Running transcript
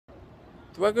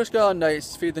The Rutgers Scarlet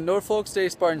Knights defeated the Norfolk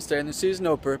State Spartans in the season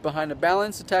opener behind a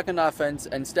balanced attack on offense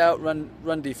and stout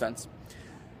run defense.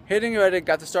 Hayden Reddick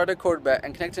got the start at quarterback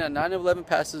and connected on 9 of 11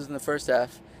 passes in the first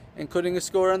half, including a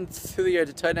score through the air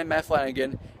to tight end Matt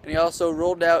Flanagan, and he also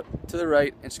rolled out to the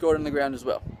right and scored on the ground as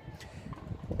well.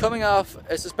 Coming off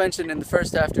a suspension in the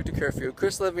first half due to curfew,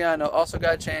 Chris Leviano also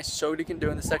got a chance to show what he can do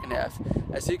in the second half,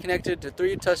 as he connected to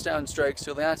 3 touchdown strikes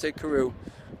to Leonte Carew,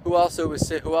 who also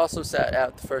sat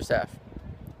out the first half.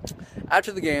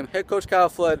 After the game, head coach Kyle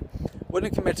Flood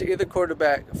wouldn't commit to either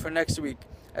quarterback for next week,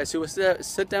 as he would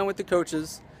sit down with the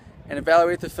coaches and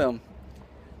evaluate the film.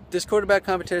 This quarterback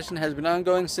competition has been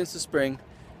ongoing since the spring,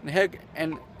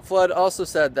 and Flood also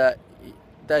said that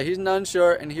he's not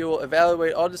unsure and he will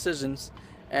evaluate all decisions,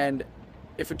 and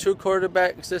if a true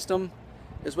quarterback system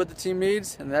is what the team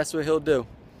needs, and that's what he'll do.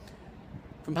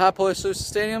 From Hot Police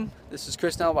Stadium, this is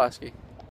Chris Nalwowski.